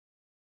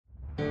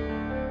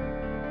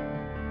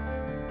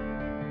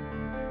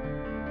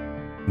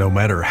No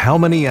matter how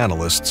many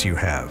analysts you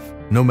have,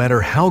 no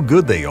matter how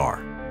good they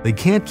are, they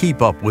can't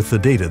keep up with the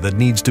data that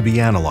needs to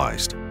be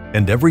analyzed.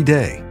 And every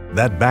day,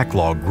 that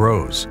backlog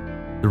grows.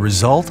 The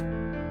result?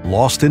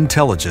 Lost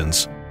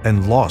intelligence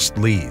and lost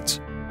leads.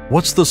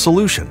 What's the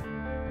solution?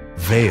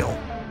 V.A.I.L.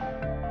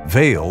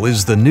 V.A.I.L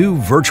is the new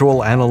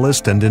Virtual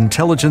Analyst and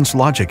Intelligence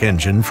Logic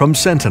engine from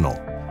Sentinel,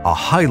 a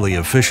highly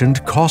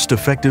efficient,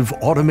 cost-effective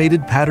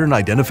automated pattern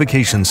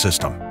identification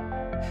system.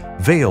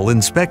 V.A.I.L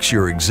inspects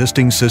your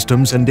existing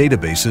systems and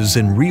databases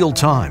in real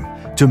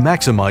time to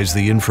maximize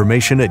the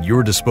information at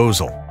your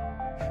disposal.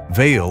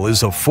 V.A.I.L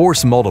is a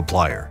force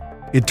multiplier.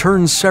 It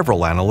turns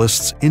several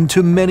analysts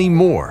into many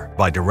more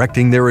by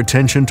directing their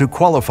attention to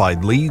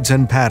qualified leads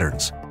and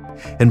patterns.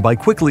 And by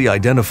quickly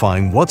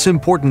identifying what's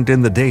important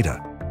in the data,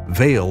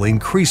 V.A.I.L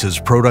increases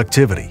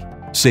productivity,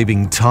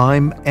 saving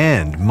time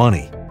and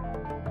money.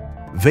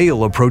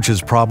 V.A.I.L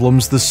approaches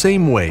problems the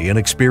same way an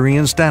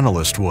experienced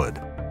analyst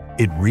would.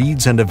 It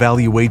reads and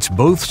evaluates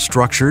both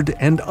structured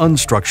and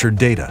unstructured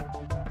data.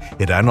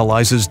 It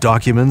analyzes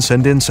documents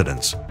and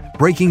incidents,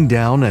 breaking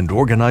down and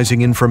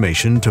organizing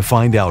information to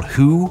find out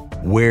who,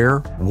 where,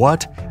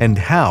 what, and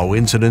how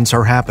incidents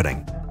are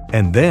happening.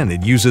 And then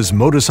it uses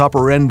modus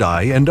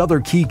operandi and other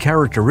key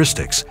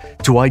characteristics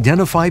to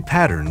identify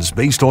patterns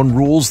based on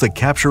rules that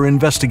capture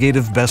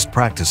investigative best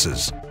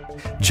practices,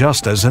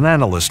 just as an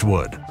analyst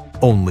would,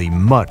 only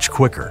much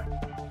quicker.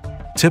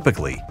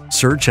 Typically,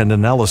 search and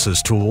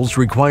analysis tools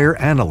require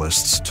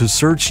analysts to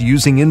search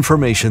using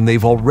information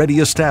they've already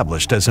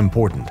established as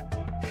important.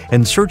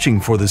 And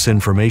searching for this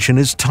information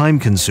is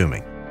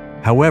time-consuming.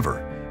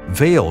 However,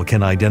 V.A.I.L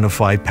can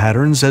identify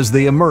patterns as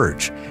they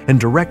emerge and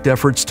direct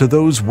efforts to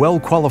those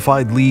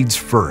well-qualified leads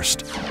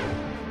first.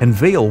 And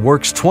V.A.I.L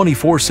works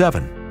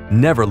 24/7,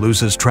 never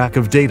loses track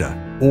of data,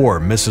 or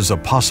misses a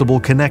possible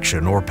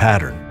connection or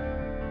pattern.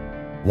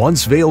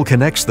 Once V.A.I.L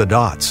connects the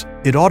dots,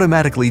 it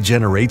automatically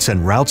generates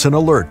and routes an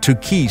alert to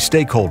key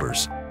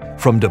stakeholders,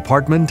 from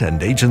department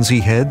and agency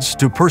heads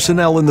to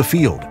personnel in the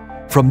field,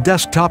 from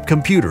desktop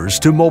computers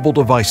to mobile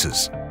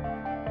devices.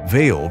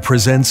 V.A.I.L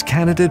presents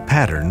candidate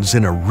patterns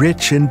in a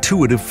rich,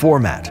 intuitive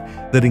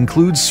format that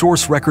includes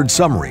source record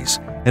summaries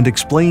and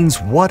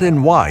explains what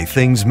and why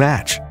things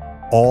match,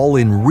 all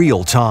in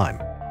real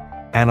time.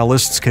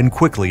 Analysts can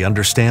quickly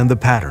understand the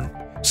pattern,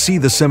 see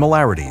the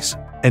similarities,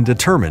 and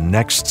determine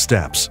next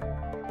steps.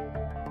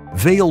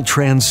 V.A.I.L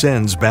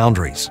transcends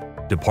boundaries,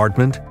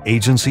 department,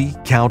 agency,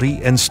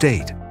 county, and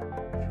state.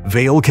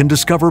 V.A.I.L can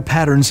discover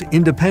patterns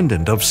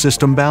independent of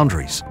system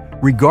boundaries,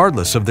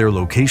 regardless of their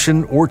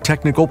location or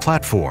technical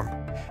platform,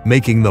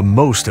 making the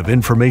most of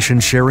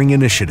information-sharing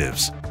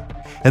initiatives.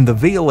 And the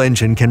V.A.I.L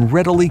engine can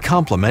readily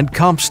complement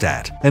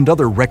CompStat and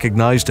other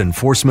recognized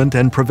enforcement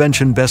and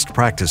prevention best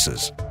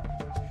practices.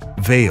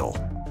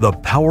 V.A.I.L, the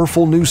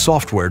powerful new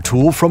software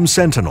tool from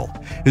Sentinel,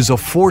 is a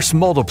force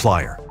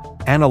multiplier,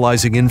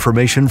 analyzing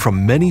information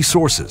from many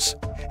sources,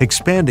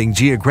 expanding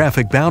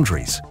geographic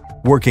boundaries,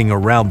 working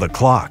around the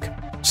clock,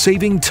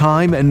 saving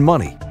time and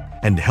money,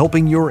 and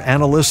helping your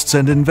analysts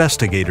and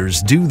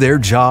investigators do their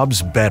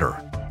jobs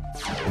better.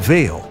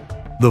 V.A.I.L,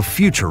 the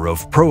future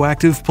of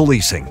proactive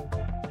policing.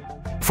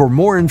 For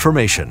more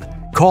information,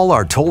 call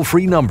our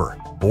toll-free number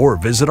or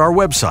visit our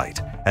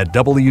website at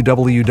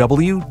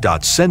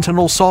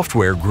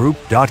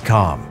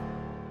www.sentinelsoftwaregroup.com.